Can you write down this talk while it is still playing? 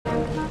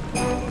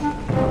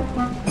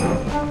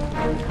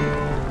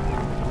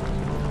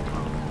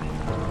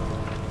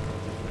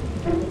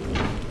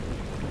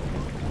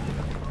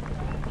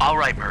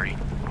right, Murray.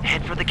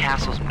 Head for the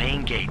castle's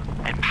main gate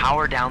and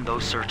power down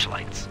those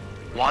searchlights.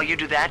 While you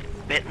do that,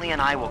 Bentley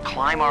and I will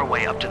climb our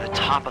way up to the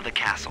top of the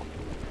castle.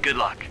 Good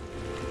luck.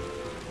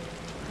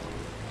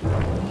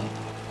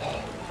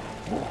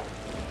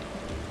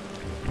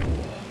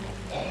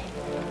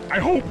 I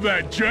hope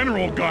that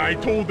general guy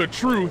told the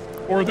truth,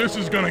 or this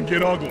is gonna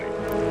get ugly.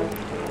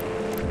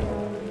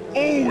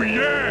 Oh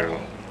yeah!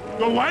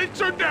 The lights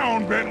are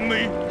down,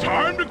 Bentley.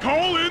 Time to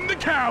call in the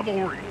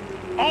cavalry.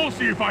 I'll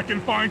see if I can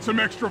find some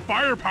extra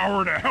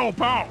firepower to help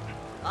out.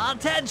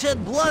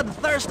 Attention,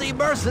 bloodthirsty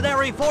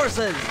mercenary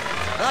forces!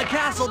 The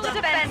castle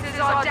defenses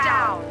are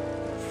down.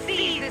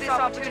 Seize this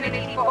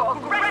opportunity for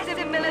aggressive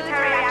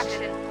military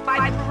action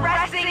by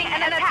pressing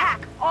an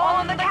attack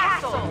on the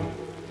castle.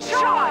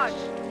 Charge!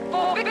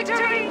 For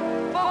victory,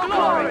 for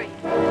glory!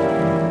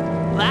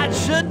 That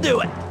should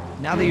do it!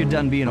 Now that you're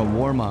done being a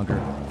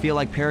warmonger, feel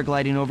like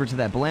paragliding over to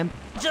that blimp?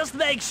 Just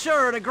make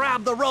sure to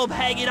grab the rope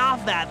hanging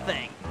off that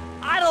thing.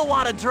 I don't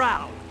want to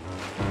drown.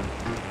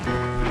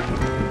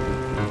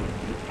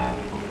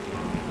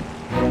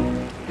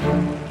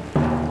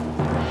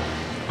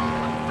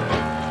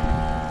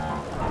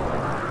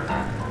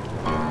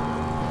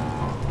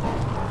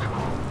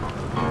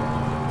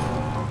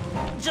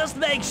 Just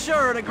make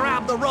sure to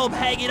grab the rope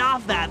hanging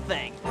off that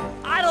thing.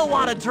 I don't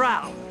want to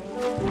drown.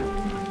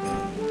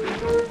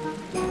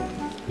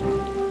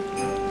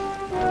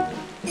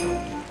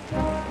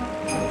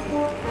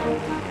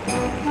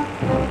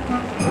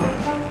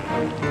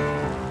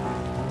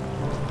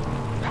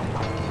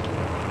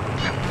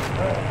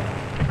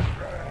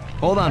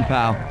 Hold on,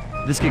 pal.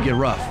 This could get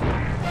rough.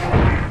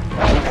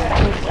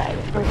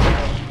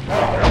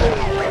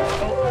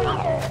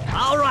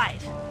 All right,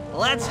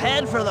 let's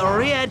head for the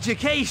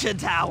re-education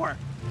tower.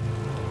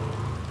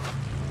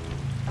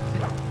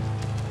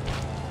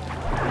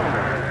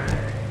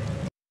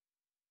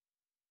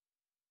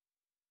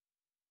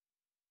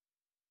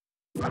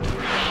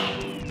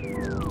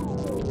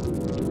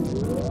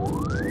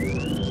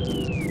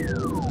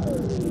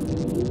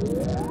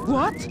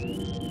 What?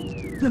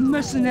 The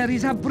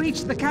mercenaries have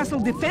breached the castle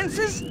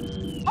defenses?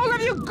 All of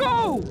you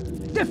go!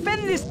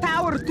 Defend this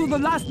tower to the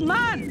last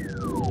man!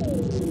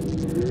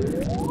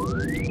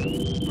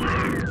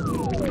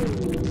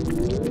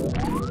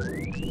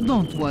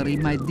 Don't worry,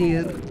 my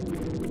dear.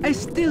 I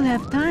still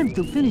have time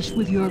to finish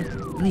with your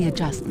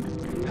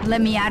readjustment.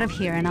 Let me out of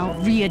here and I'll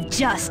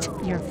readjust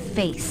your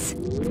face.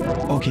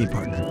 Okay,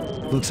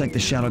 partner. Looks like the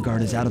Shadow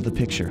Guard is out of the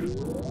picture.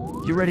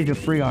 You ready to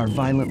free our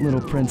violent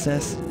little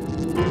princess?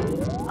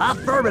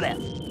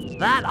 Affirmative.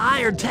 That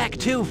Iron Tech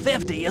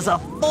 250 is a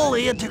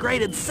fully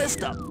integrated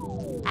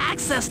system.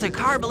 Access to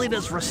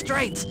Carmelita's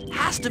restraints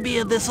has to be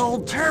in this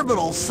old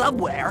terminal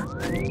somewhere.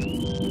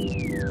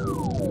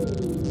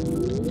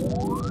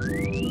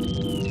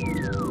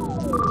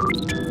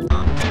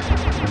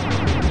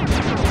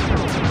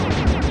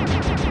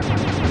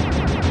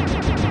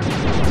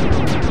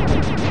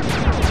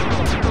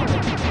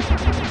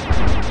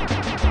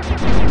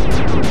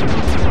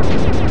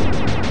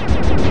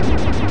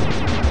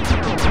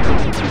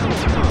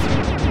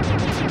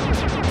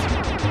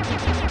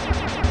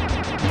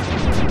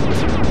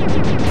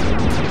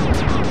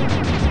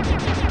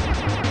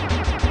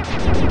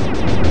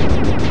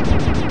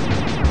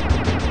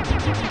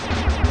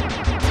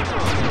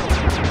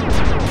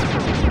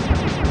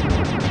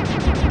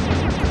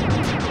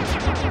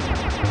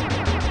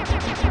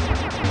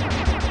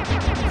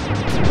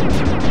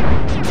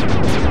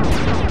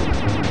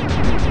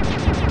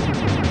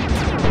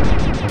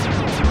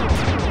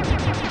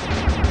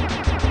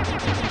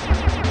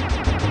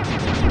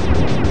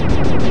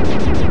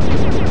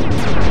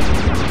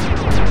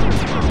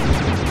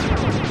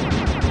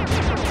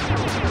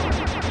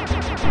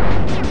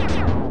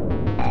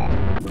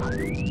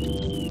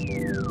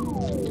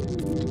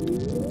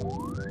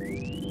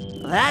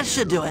 That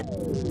should do it.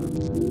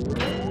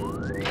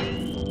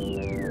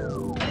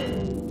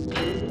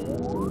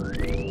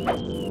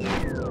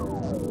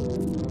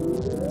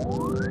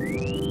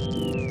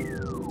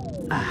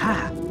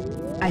 Aha!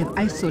 I've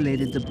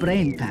isolated the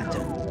brain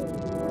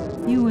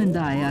pattern. You and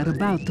I are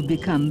about to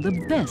become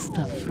the best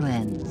of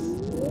friends.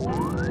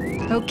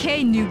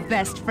 Okay, new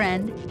best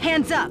friend.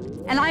 Hands up,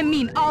 and I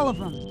mean all of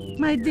them.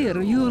 My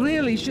dear, you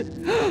really should...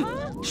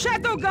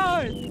 Shadow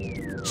Guard!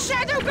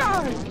 Shadow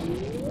Guard!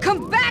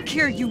 Come back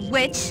here, you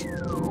witch!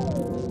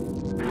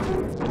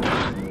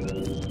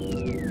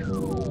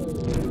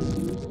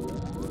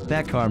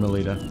 That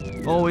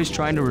Carmelita. Always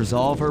trying to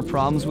resolve her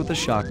problems with a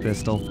shock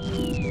pistol.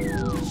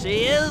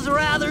 She is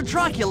rather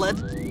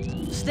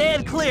truculent.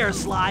 Stand clear,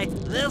 Sly.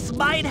 This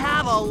might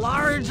have a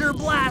larger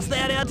blast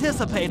than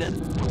anticipated.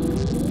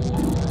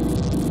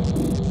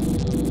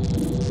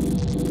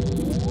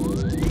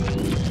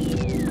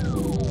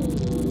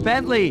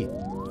 Bentley,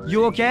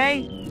 you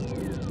okay?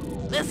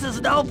 This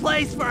is no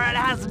place for an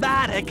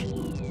asthmatic.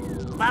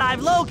 But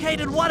I've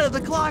located one of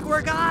the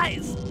Clockwerk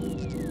eyes.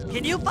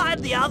 Can you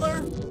find the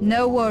other?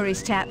 No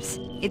worries, chaps.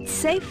 It's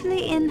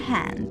safely in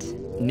hand.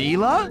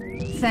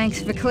 Neyla?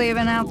 Thanks for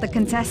clearing out the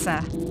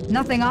Contessa.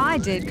 Nothing I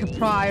did could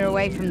pry her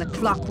away from the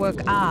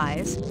Clockwerk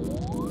eyes.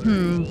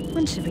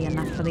 One should be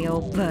enough for the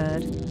old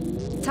bird.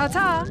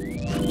 Ta-ta!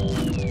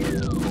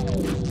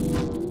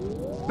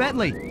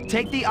 Bentley,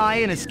 take the eye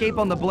and escape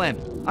on the blimp.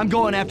 I'm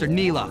going after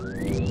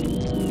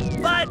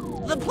Neyla.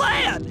 But the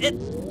plan!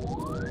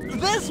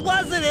 This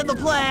wasn't in the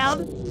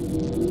plan!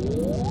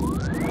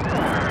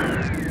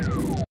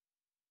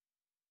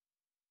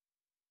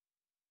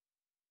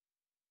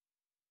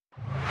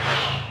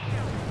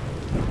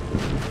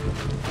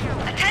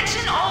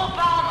 Attention all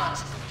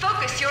bombers!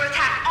 Focus your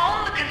attack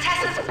on the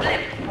Contessa's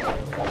blimp!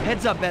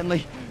 Heads up,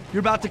 Bentley. You're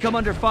about to come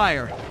under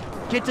fire.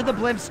 Get to the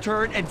blimp's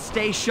turret and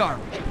stay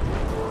sharp.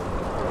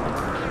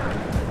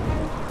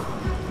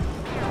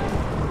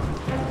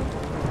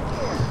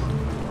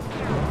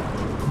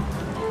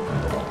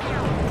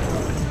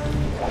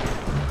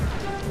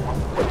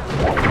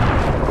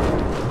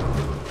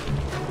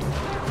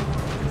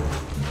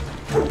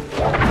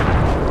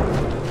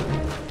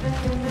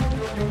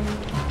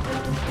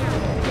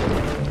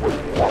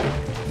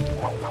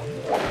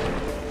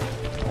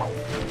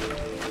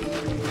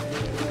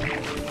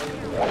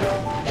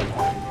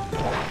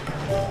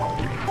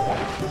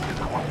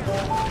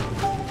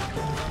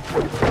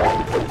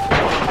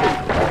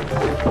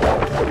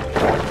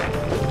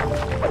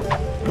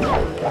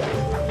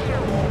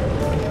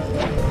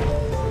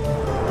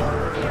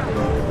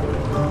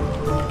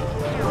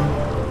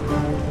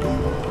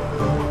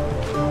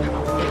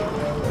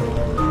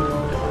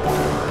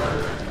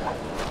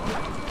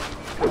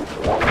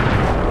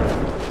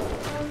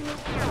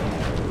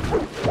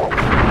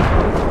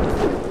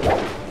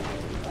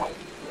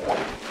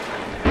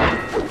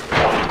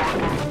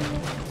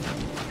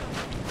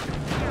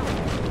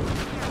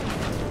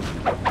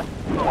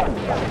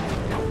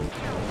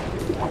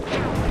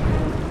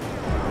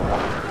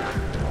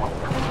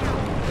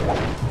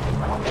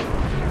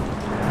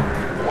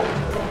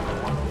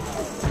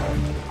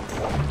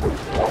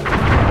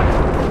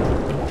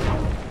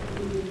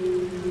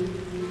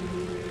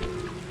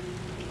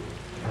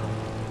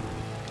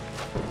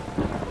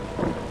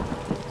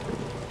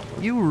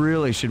 You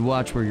really should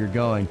watch where you're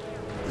going.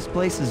 This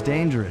place is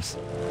dangerous.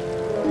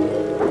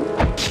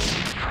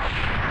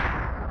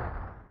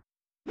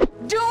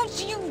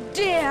 Don't you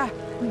dare!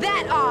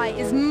 That eye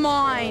is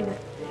mine!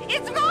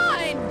 It's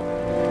mine!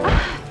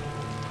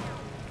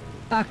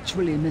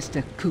 Actually,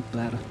 Mr.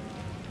 Cooper,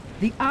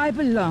 the eye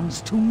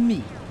belongs to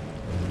me.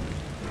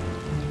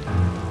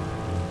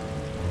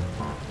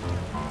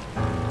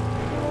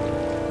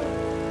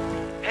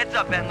 Heads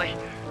up, Bentley.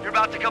 You're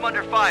about to come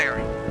under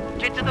fire.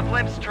 Get to the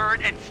blimp's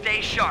turret and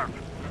stay sharp.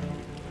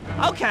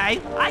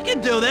 Okay, I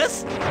can do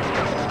this!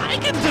 I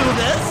can do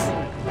this!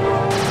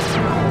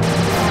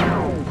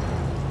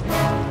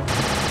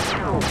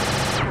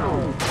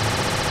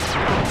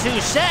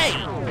 Touché!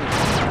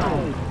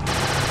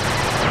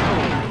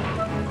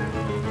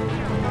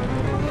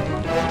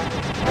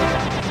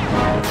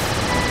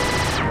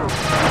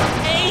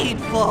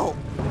 Hateful!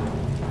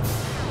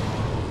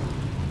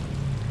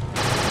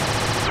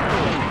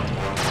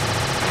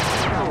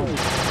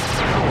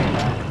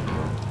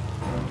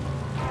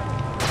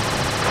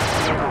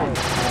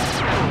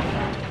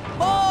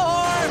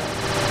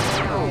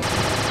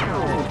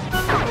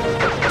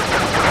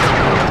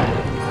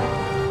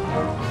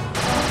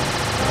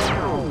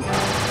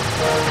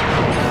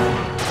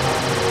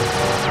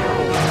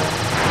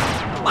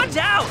 Watch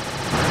out!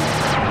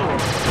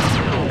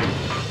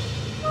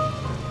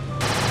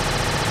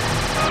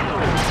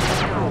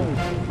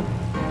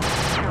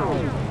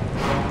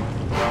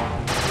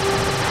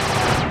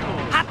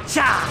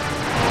 Hacha!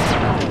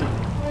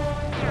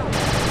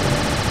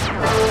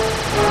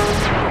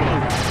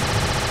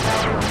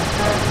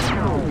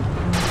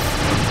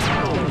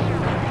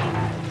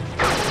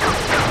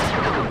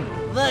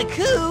 The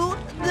coup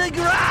de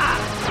grace!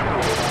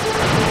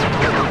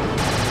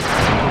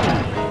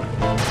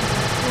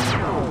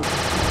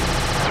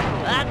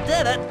 That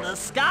did it! The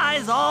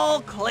sky's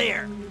all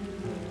clear!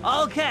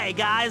 Okay,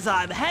 guys,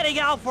 I'm heading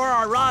out for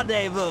our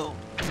rendezvous.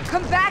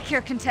 Come back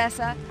here,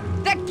 Contessa.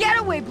 That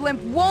getaway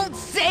blimp won't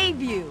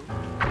save you!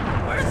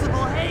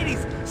 Merciful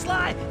Hades!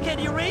 Sly, can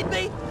you read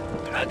me?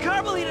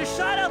 Carmelita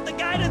shot out the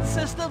guidance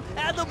system,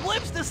 and the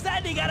blimp's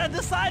descending at a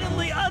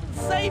decidedly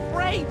unsafe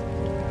rate!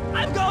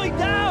 I'm going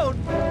down!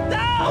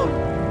 Down!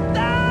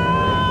 Down!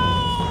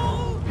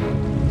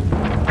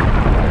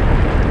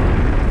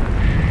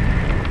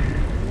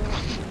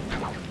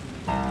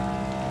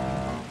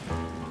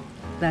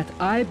 That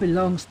eye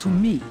belongs to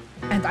me,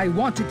 and I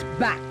want it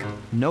back.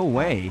 No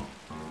way.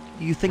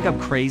 You think I'm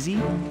crazy?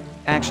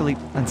 Actually,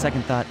 on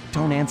second thought,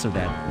 don't answer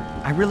that.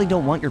 I really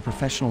don't want your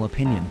professional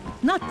opinion.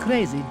 Not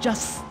crazy,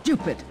 just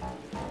stupid.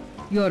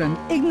 You're an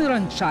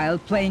ignorant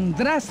child playing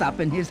dress-up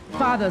in his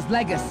father's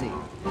legacy.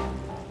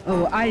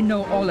 Oh, I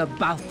know all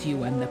about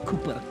you and the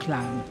Cooper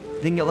clan.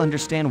 Then you'll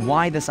understand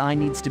why this eye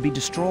needs to be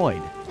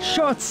destroyed.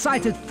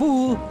 Short-sighted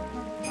fool!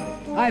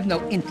 I've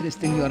no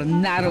interest in your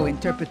narrow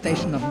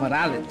interpretation of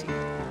morality.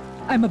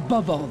 I'm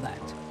above all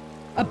that.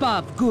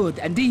 Above good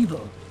and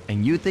evil.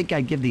 And you think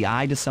I'd give the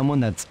eye to someone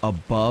that's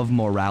above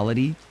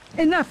morality?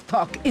 Enough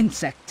talk,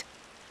 insect.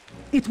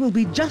 It will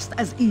be just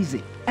as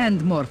easy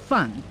and more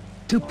fun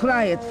to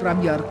pry it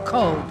from your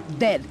cold,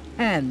 dead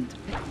hand.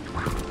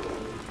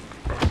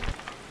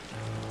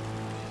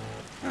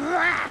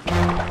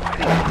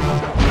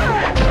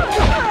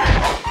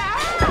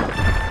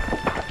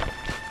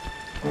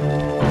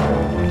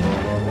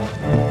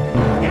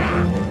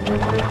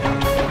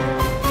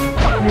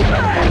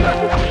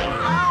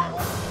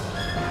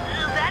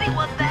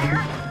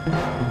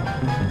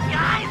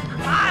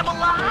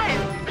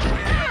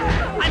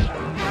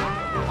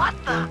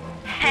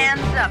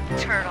 Hands up,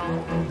 turtle.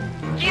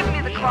 Give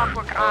me the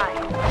clockwork eye.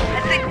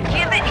 I said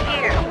give it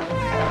here.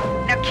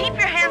 Now keep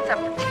your hands up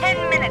for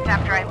 10 minutes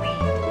after I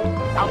leave.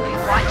 I'll be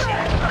watching.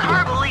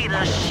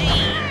 Carmelita, she...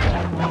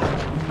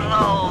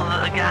 Oh,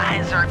 the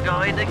guys are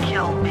going to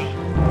kill me.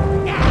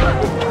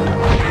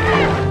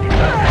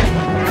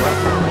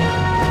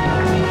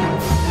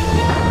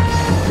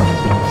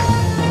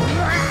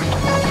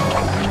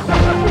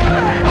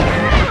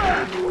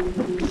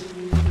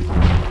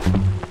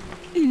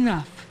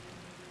 Enough.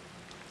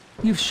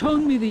 You've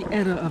shown me the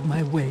error of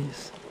my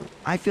ways.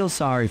 I feel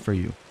sorry for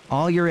you.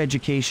 All your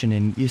education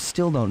and you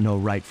still don't know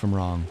right from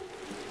wrong.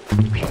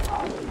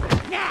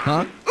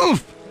 Huh?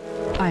 Oof!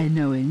 I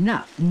know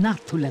enough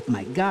not to let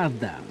my guard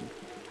down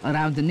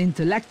around an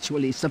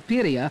intellectually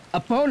superior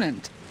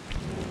opponent.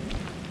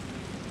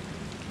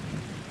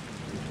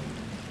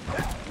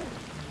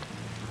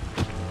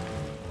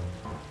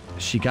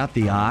 She got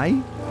the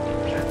eye?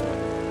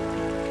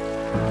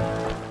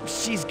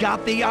 She's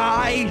got the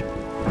eye!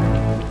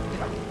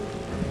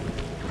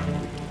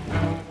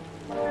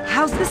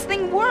 How's this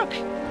thing work?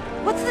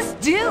 What's this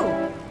do?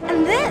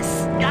 And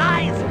this?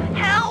 Guys,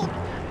 help!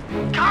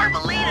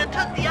 Carmelita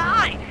took the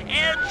eye,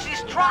 and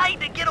she's trying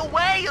to get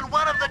away in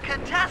one of the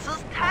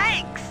Contessa's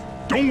tanks.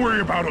 Don't worry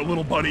about it,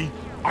 little buddy.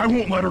 I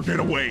won't let her get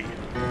away.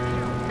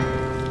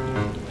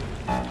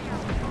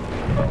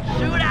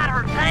 Shoot at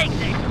her tank,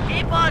 Nick.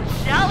 Keep on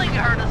shelling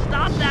her to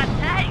stop that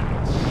tank.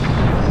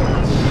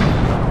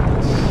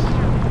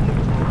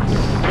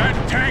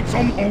 That tank's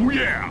oh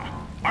yeah.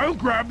 I'll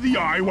grab the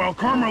eye while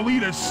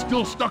Carmelita's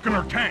still stuck in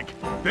her tank,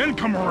 then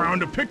come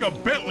around to pick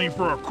up Bentley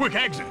for a quick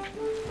exit.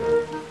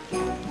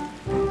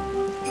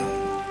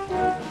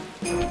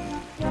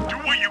 Do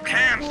what you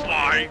can,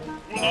 Sly.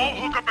 We'll all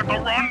hook up at the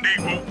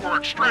rendezvous for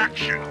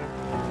extraction.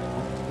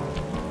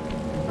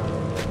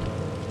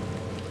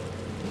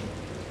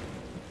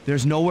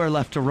 There's nowhere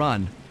left to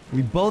run.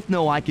 We both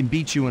know I can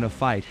beat you in a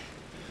fight.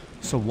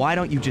 So why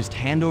don't you just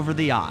hand over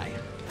the eye?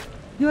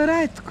 You're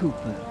right,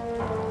 Cooper.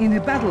 In a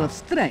battle of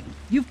strength,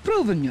 you've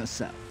proven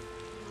yourself.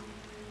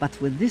 But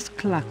with this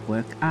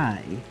clockwork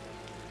eye,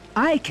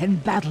 I can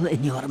battle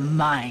in your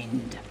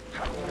mind.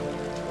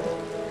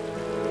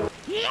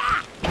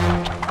 Yeah!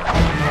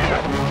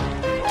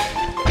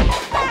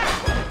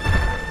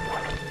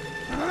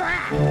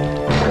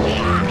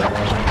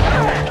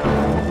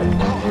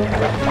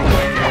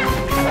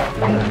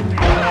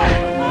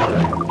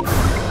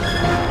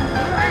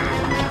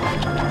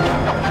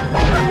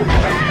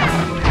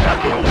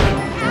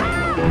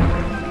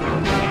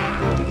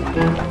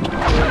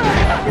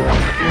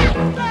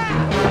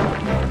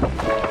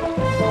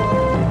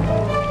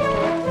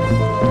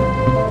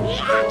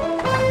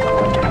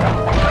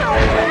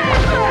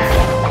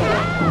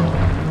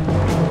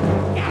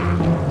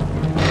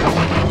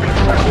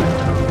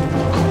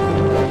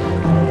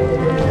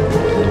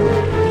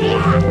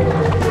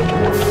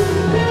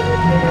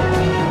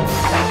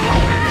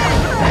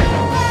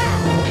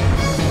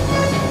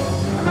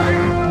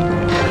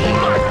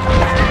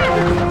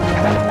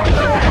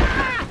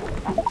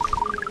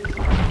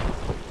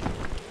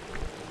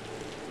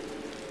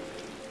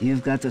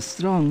 You've got a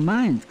strong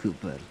mind,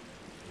 Cooper.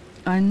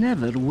 I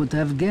never would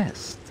have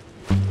guessed.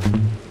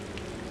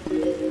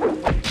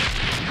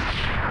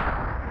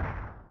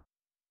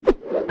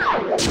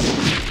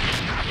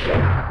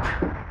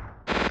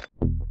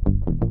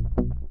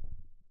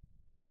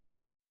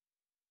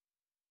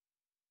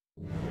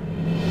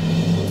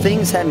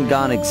 Things hadn't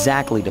gone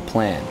exactly to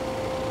plan,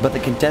 but the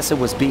Contessa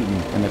was beaten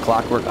and the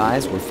Clockwork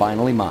Eyes were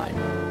finally mine.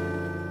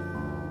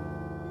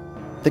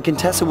 The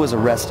Contessa was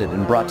arrested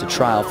and brought to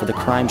trial for the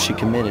crime she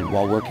committed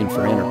while working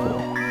for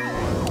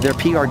Interpol. Their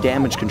PR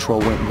damage control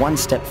went one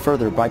step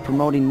further by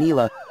promoting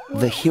Neyla,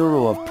 the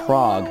hero of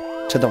Prague,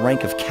 to the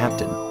rank of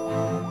captain.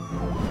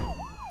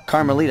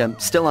 Carmelita,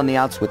 still on the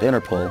outs with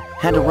Interpol,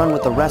 had to run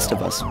with the rest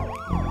of us.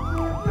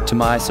 To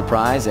my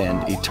surprise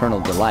and eternal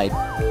delight,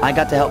 I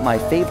got to help my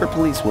favorite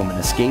policewoman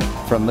escape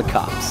from the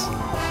cops.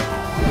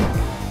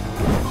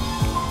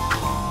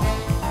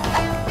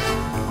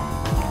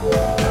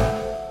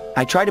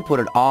 I tried to put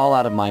it all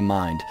out of my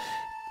mind.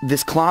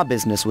 This claw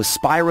business was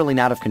spiraling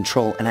out of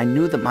control, and I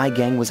knew that my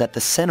gang was at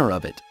the center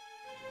of it.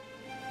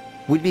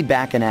 We'd be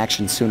back in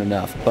action soon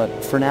enough, but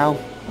for now,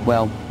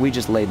 well, we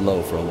just laid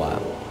low for a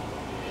while.